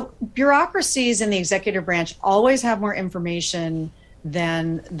 So bureaucracies in the executive branch always have more information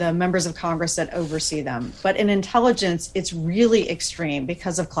than the members of Congress that oversee them. But in intelligence, it's really extreme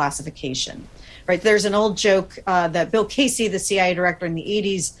because of classification, right? There's an old joke that Bill Casey, the CIA director in the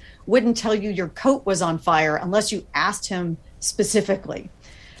 80s, wouldn't tell you your coat was on fire unless you asked him specifically.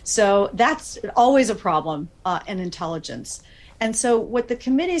 So that's always a problem in intelligence. And so what the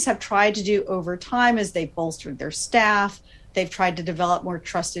committees have tried to do over time is they've bolstered their staff. They've tried to develop more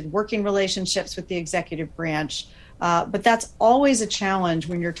trusted working relationships with the executive branch. But that's always a challenge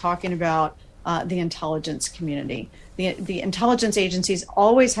when you're talking about the intelligence community. The intelligence agencies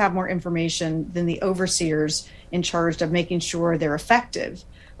always have more information than the overseers in charge of making sure they're effective.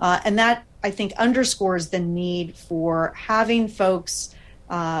 And that, I think, underscores the need for having folks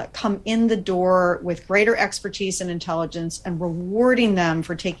come in the door with greater expertise in intelligence and rewarding them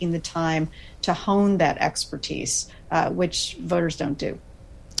for taking the time to hone that expertise, which voters don't do.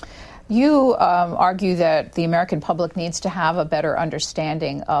 You argue that the American public needs to have a better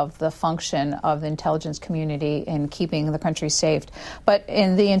understanding of the function of the intelligence community in keeping the country safe. But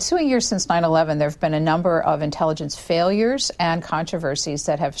in the ensuing years since 9/11, there have been a number of intelligence failures and controversies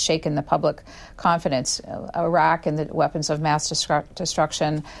that have shaken the public confidence. Iraq and the weapons of mass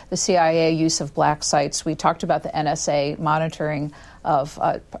destruction, the CIA use of black sites. We talked about the NSA monitoring of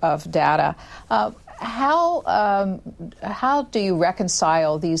data. How do you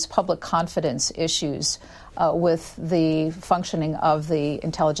reconcile these public confidence issues with the functioning of the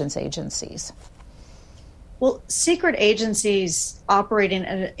intelligence agencies? Well, secret agencies operating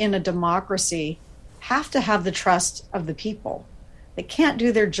in a democracy have to have the trust of the people. They can't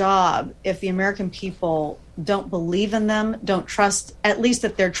do their job if the American people don't believe in them, don't trust at least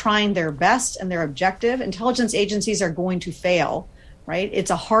that they're trying their best and their objective. Intelligence agencies are going to fail, right? It's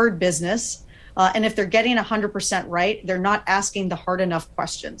a hard business. And if they're getting 100% right, they're not asking the hard enough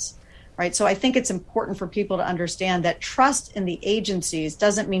questions, right? So I think it's important for people to understand that trust in the agencies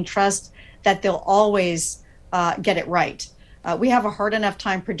doesn't mean trust that they'll always get it right. We have a hard enough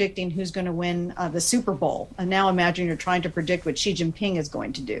time predicting who's going to win the Super Bowl. And now imagine you're trying to predict what Xi Jinping is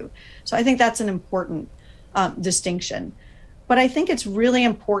going to do. So I think that's an important distinction. But I think it's really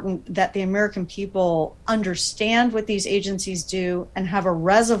important that the American people understand what these agencies do and have a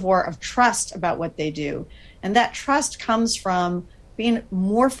reservoir of trust about what they do. And that trust comes from being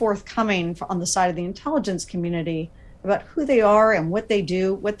more forthcoming on the side of the intelligence community about who they are and what they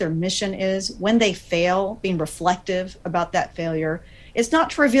do, what their mission is, when they fail, being reflective about that failure. It's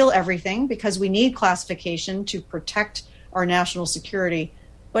not to reveal everything because we need classification to protect our national security,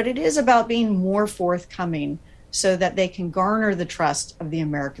 but it is about being more forthcoming so that they can garner the trust of the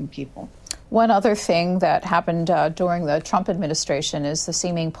American people. One other thing that happened during the Trump administration is the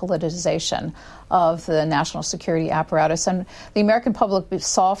seeming politicization of the national security apparatus. And the American public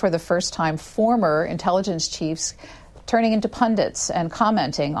saw for the first time former intelligence chiefs turning into pundits and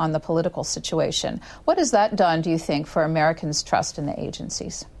commenting on the political situation. What has that done, do you think, for Americans' trust in the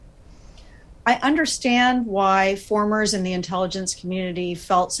agencies? I understand why formers in the intelligence community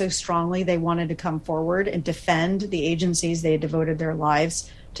felt so strongly they wanted to come forward and defend the agencies they had devoted their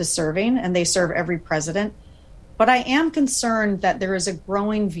lives to serving, and they serve every president. But I am concerned that there is a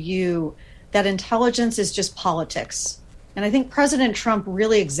growing view that intelligence is just politics. And I think President Trump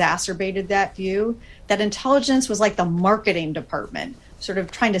really exacerbated that view, that intelligence was like the marketing department, sort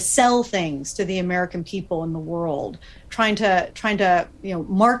of trying to sell things to the American people in the world, trying to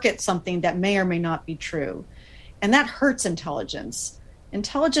market something that may or may not be true. And that hurts intelligence.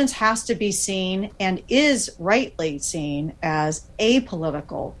 Intelligence has to be seen and is rightly seen as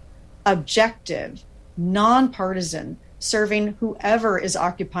apolitical, objective, nonpartisan, serving whoever is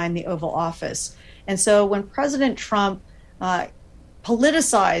occupying the Oval Office. And so when President Trump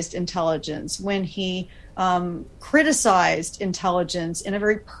politicized intelligence, when he criticized intelligence in a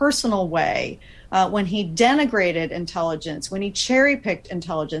very personal way, when he denigrated intelligence, when he cherry-picked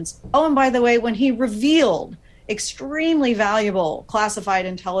intelligence. Oh, and by the way, when he revealed extremely valuable classified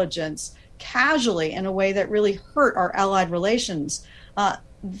intelligence casually in a way that really hurt our allied relations,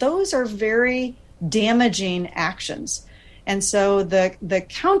 those are very damaging actions. And so the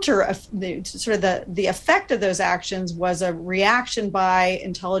effect of those actions was a reaction by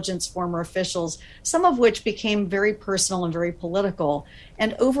intelligence former officials, some of which became very personal and very political.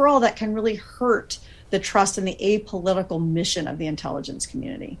 And overall, that can really hurt the trust in the apolitical mission of the intelligence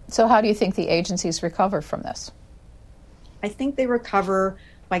community. So how do you think the agencies recover from this? I think they recover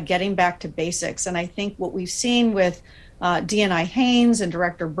by getting back to basics. And I think what we've seen with DNI Haynes and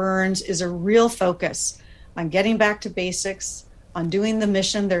Director Burns is a real focus on getting back to basics, on doing the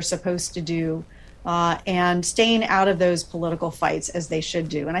mission they're supposed to do, and staying out of those political fights as they should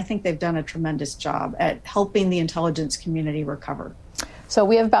do. And I think they've done a tremendous job at helping the intelligence community recover. So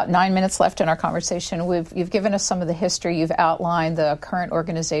we have about 9 minutes left in our conversation. You've given us some of the history. You've outlined the current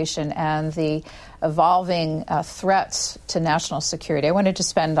organization and the evolving threats to national security. I wanted to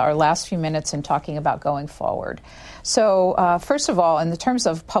spend our last few minutes in talking about going forward. So first of all, in the terms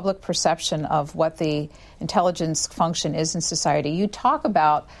of public perception of what the intelligence function is in society, you talk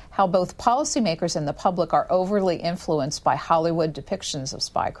about how both policymakers and the public are overly influenced by Hollywood depictions of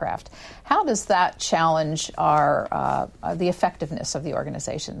spycraft. How does that challenge the effectiveness of the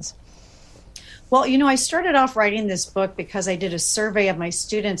organizations? Well, I started off writing this book because I did a survey of my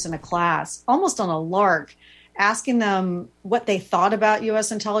students in a class, almost on a lark, asking them what they thought about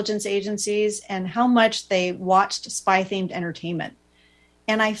U.S. intelligence agencies and how much they watched spy-themed entertainment.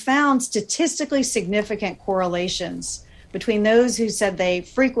 And I found statistically significant correlations between those who said they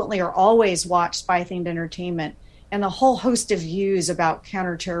frequently or always watch spy-themed entertainment and a whole host of views about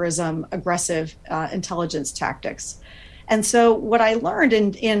counterterrorism, aggressive intelligence tactics. And so what I learned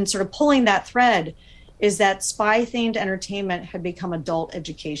in sort of pulling that thread is that spy-themed entertainment had become adult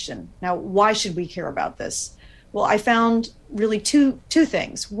education. Now, why should we care about this? Well, I found really two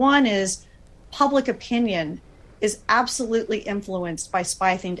things. One is public opinion is absolutely influenced by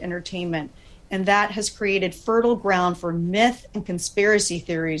spy-themed entertainment, and that has created fertile ground for myth and conspiracy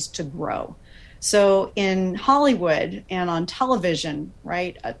theories to grow. So in Hollywood and on television,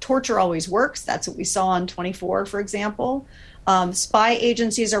 right, torture always works. That's what we saw on 24, for example. Spy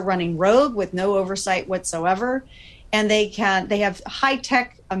agencies are running rogue with no oversight whatsoever. And they have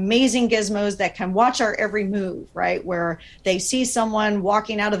high-tech, amazing gizmos that can watch our every move, right? Where they see someone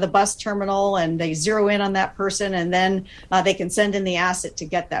walking out of the bus terminal and they zero in on that person, and then they can send in the asset to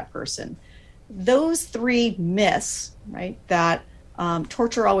get that person. Those three myths, right, that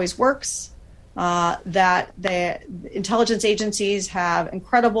torture always works, that the intelligence agencies have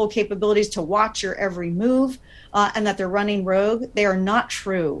incredible capabilities to watch your every move, and that they're running rogue, they are not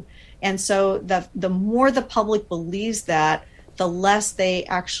true. And so the more the public believes that, the less they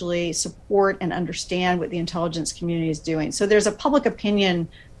actually support and understand what the intelligence community is doing. So there's a public opinion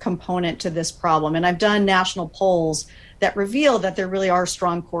component to this problem. And I've done national polls that reveal that there really are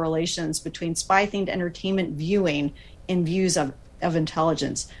strong correlations between spy-themed entertainment viewing and views of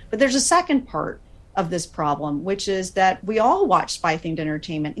intelligence. But there's a second part of this problem, which is that we all watch spy-themed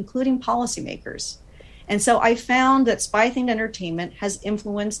entertainment, including policymakers. And so I found that spy-themed entertainment has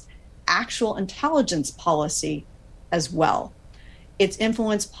influenced actual intelligence policy as well. It's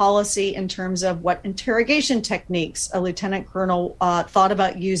influenced policy in terms of what interrogation techniques a lieutenant colonel thought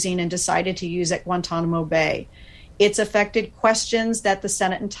about using and decided to use at Guantanamo Bay. It's affected questions that the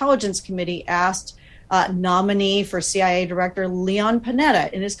Senate Intelligence Committee asked nominee for CIA Director Leon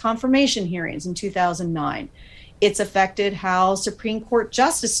Panetta in his confirmation hearings in 2009. It's affected how Supreme Court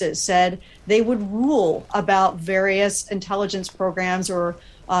justices said they would rule about various intelligence programs or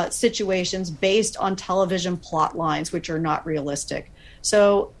situations based on television plot lines, which are not realistic.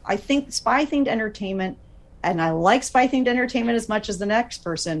 So I think spy-themed entertainment, and I like spy-themed entertainment as much as the next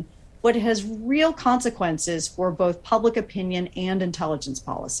person, but it has real consequences for both public opinion and intelligence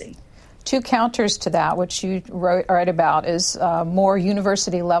policy. Two counters to that, which you write about, is more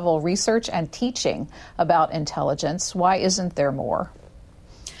university-level research and teaching about intelligence. Why isn't there more?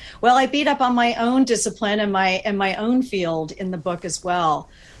 Well, I beat up on my own discipline and my own field in the book as well.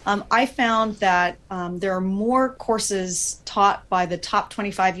 I found that there are more courses taught by the top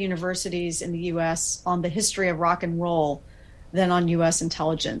 25 universities in the U.S. on the history of rock and roll than on U.S.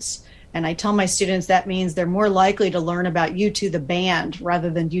 intelligence. And I tell my students that means they're more likely to learn about U2 the band rather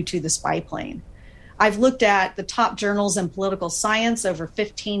than U2 the spy plane. I've looked at the top journals in political science over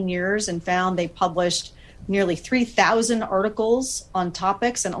 15 years and found they published nearly 3,000 articles on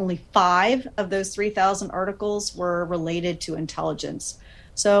topics, and only 5 of those 3,000 articles were related to intelligence.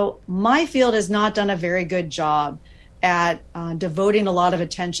 So my field has not done a very good job at devoting a lot of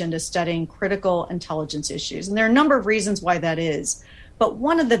attention to studying critical intelligence issues. And there are a number of reasons why that is. But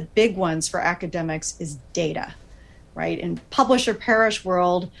one of the big ones for academics is data, right? In publish or perish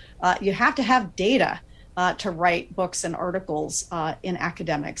world, you have to have data to write books and articles in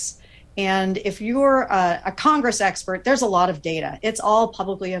academics. And if you're a Congress expert, there's a lot of data. It's all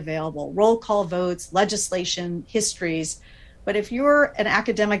publicly available, roll call votes, legislation, histories. But if you're an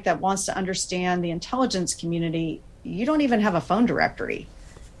academic that wants to understand the intelligence community, you don't even have a phone directory.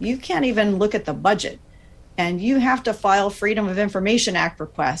 You can't even look at the budget. And you have to file Freedom of Information Act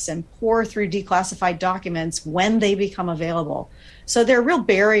requests and pour through declassified documents when they become available. So there are real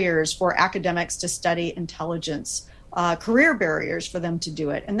barriers for academics to study intelligence, career barriers for them to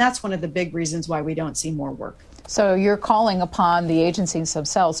do it. And that's one of the big reasons why we don't see more work. So you're calling upon the agencies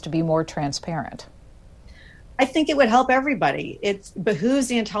themselves to be more transparent. I think it would help everybody. It behooves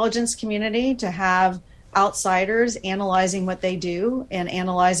the intelligence community to have outsiders analyzing what they do and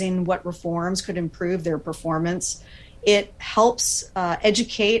analyzing what reforms could improve their performance. It helps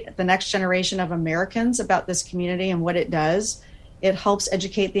educate the next generation of Americans about this community and what it does. It helps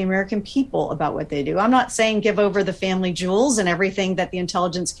educate the American people about what they do. I'm not saying give over the family jewels and everything that the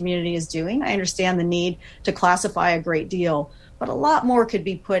intelligence community is doing. I understand the need to classify a great deal, but a lot more could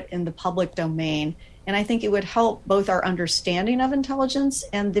be put in the public domain. And I think it would help both our understanding of intelligence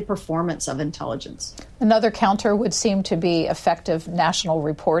and the performance of intelligence. Another counter would seem to be effective national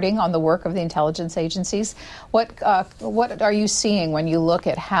reporting on the work of the intelligence agencies. What are you seeing when you look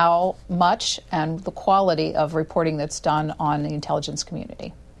at how much and the quality of reporting that's done on the intelligence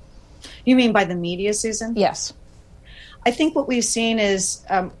community? You mean by the media, Susan? Yes. I think what we've seen is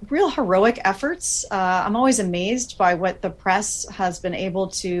real heroic efforts. I'm always amazed by what the press has been able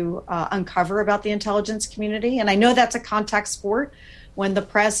to uncover about the intelligence community. And I know that's a contact sport when the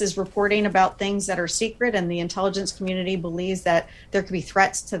press is reporting about things that are secret and the intelligence community believes that there could be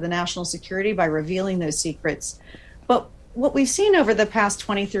threats to the national security by revealing those secrets. But what we've seen over the past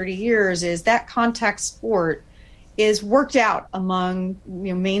 20, 30 years is that contact sport is worked out among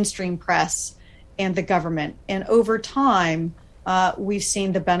mainstream press and the government. And over time, we've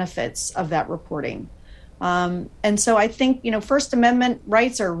seen the benefits of that reporting. And so I think, First Amendment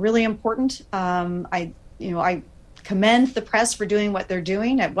rights are really important. I commend the press for doing what they're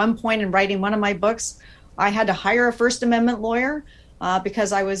doing. At one point in writing one of my books, I had to hire a First Amendment lawyer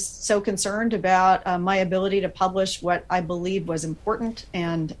because I was so concerned about my ability to publish what I believed was important.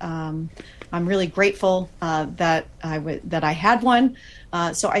 And I'm really grateful that I had one.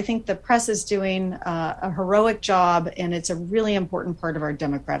 So I think the press is doing a heroic job, and it's a really important part of our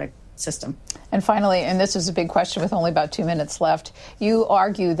democratic system. And finally, and this is a big question with only about 2 minutes left, you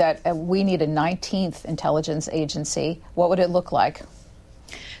argue that we need a 19th intelligence agency. What would it look like?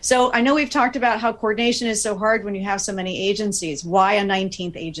 So I know we've talked about how coordination is so hard when you have so many agencies. Why a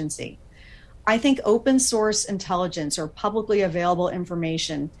 19th agency? I think open source intelligence or publicly available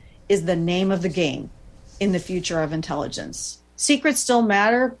information is the name of the game in the future of intelligence. Secrets still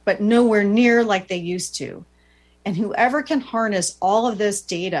matter, but nowhere near like they used to. And whoever can harness all of this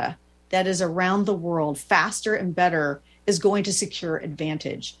data that is around the world faster and better is going to secure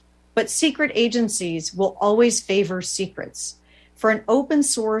advantage. But secret agencies will always favor secrets. For open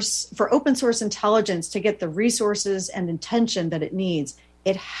source intelligence to get the resources and attention that it needs,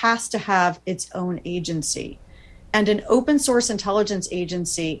 it has to have its own agency. And an open source intelligence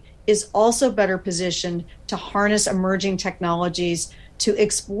agency is also better positioned to harness emerging technologies, to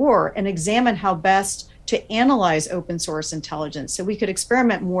explore and examine how best to analyze open source intelligence so we could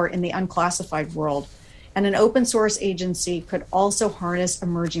experiment more in the unclassified world. And an open source agency could also harness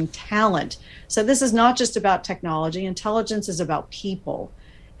emerging talent. So this is not just about technology. Intelligence is about people.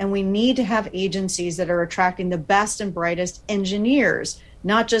 And we need to have agencies that are attracting the best and brightest engineers,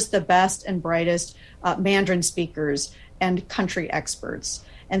 not just the best and brightest Mandarin speakers and country experts.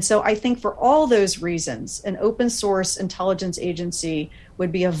 And so I think for all those reasons, an open source intelligence agency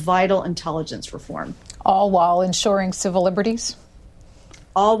would be a vital intelligence reform. All while ensuring civil liberties?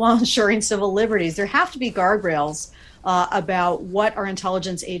 All while ensuring civil liberties. There have to be guardrails about what our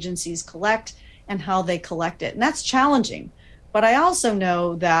intelligence agencies collect and how they collect it. And that's challenging. But I also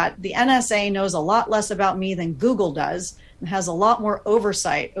know that the NSA knows a lot less about me than Google does and has a lot more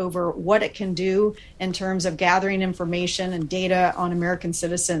oversight over what it can do in terms of gathering information and data on American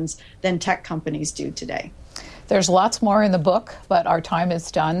citizens than tech companies do today. There's lots more in the book, but our time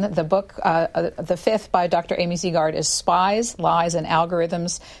is done. The book, the fifth by Dr. Amy Zegart, is Spies, Lies, and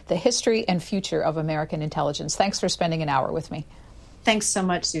Algorithms, The History and Future of American Intelligence. Thanks for spending an hour with me. Thanks so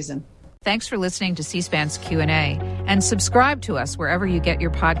much, Susan. Thanks for listening to C-SPAN's Q&A, and subscribe to us wherever you get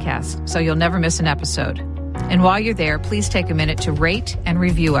your podcasts so you'll never miss an episode. And while you're there, please take a minute to rate and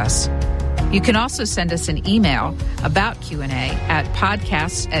review us. You can also send us an email about Q&A at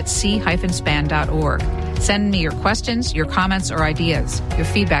podcasts@c-span.org. Send me your questions, your comments, or ideas. Your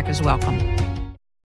feedback is welcome.